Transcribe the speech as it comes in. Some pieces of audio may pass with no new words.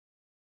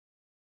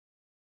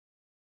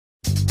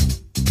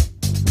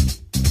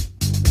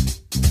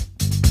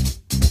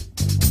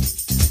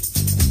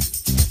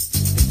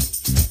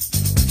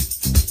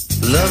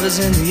Love is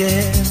in the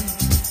air,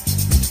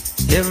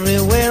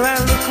 everywhere I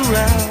look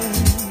around.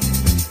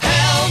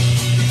 Help!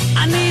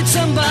 I need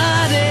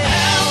somebody.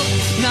 Help!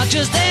 Not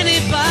just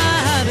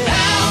anybody.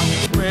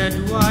 Help! Where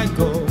do I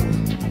go?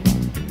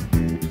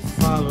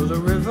 Follow the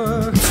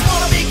river.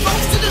 Wanna be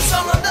close to the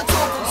sun on the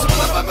top.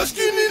 Wanna be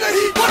skinny in the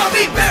heat. Wanna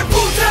be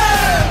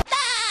barefooted.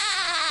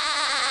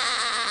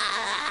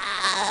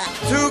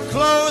 Too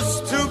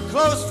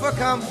close for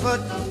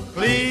comfort.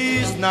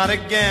 Please, not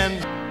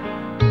again.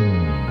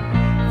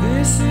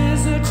 This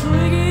is a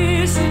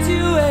tricky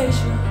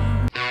situation.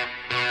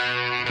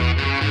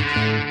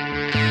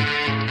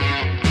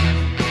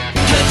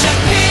 Could you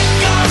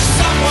pick on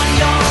someone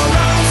your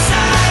own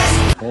size?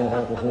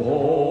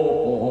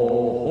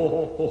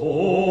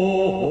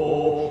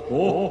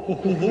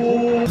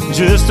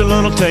 Just a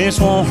little taste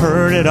won't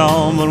hurt at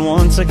all, but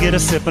once I get a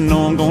sip, I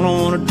know I'm gonna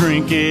wanna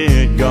drink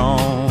it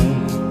gone.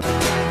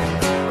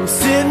 I'm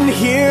sitting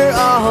here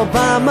all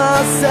by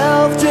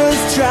myself,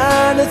 just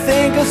trying to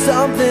think of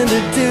something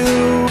to do.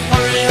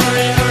 Hurry,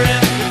 hurry, hurry,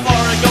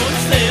 before I go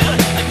instead.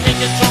 I can't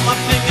control my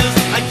fingers,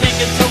 I can't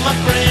control my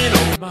brain.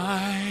 Oh,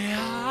 my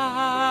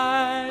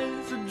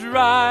eyes are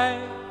dry.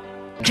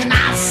 Can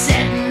I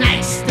sit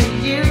next to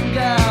you,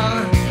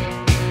 girl?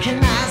 Can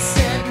I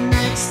sit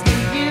next to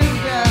you,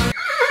 girl?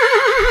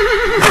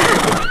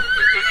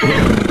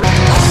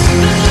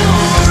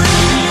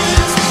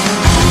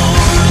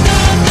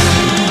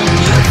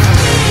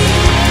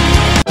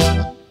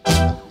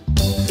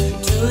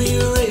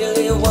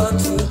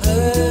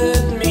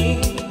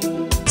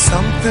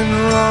 Something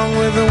wrong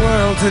with the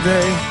world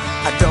today.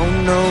 I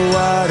don't know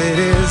what it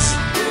is.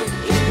 It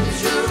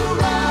keeps you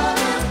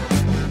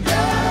running,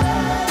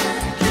 yeah,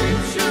 it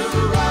keeps you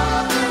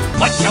running.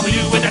 What shall we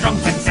do with the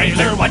drunken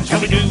sailor? What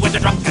shall we do with the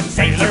drunken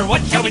sailor?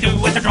 What shall we do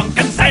with the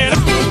drunken sailor?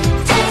 It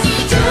takes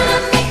two to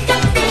make the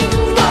thing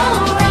go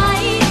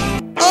right.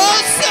 Oh,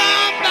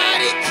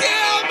 somebody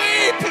kill me,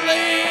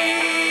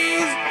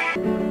 please.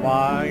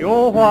 Why,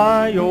 oh,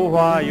 why, oh,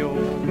 why, oh.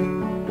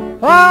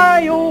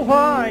 Why, oh,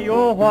 why,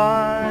 oh,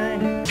 why?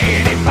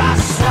 And if I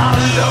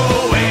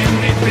swallow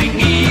anything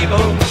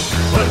evil,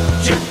 put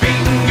your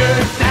finger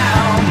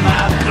down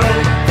my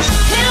throat.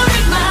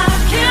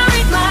 Can't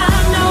read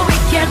mine, no, we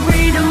can't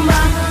read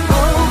my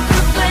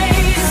poker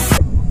face.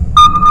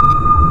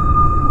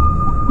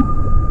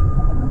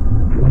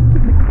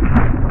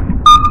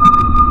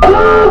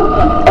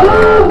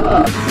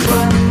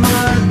 One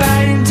more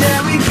bite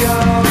until we go.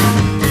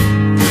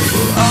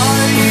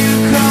 Are you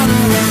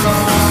coming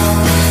along?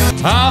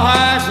 How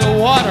high's the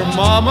water,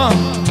 mama?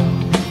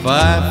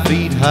 5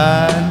 feet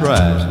high and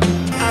rising.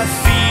 I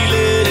feel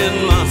it in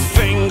my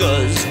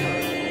fingers,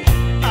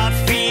 I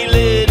feel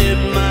it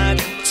in my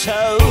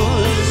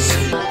toes.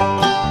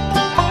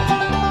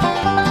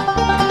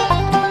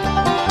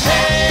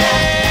 Hey,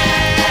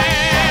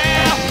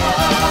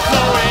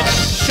 blow it,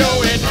 show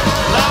it,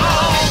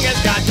 long as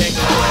God takes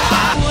it.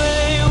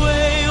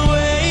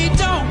 Wait,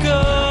 don't go.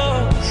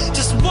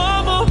 Just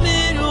one more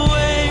minute,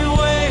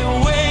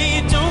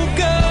 wait, don't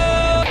go.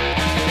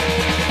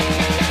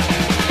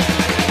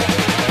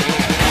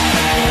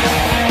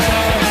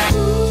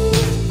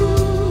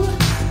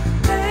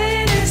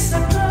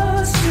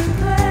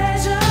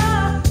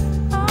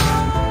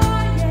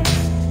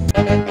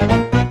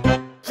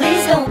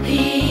 Please don't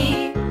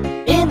pee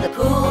in the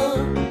pool.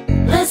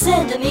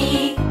 Listen to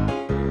me,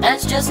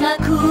 that's just not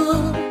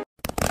cool.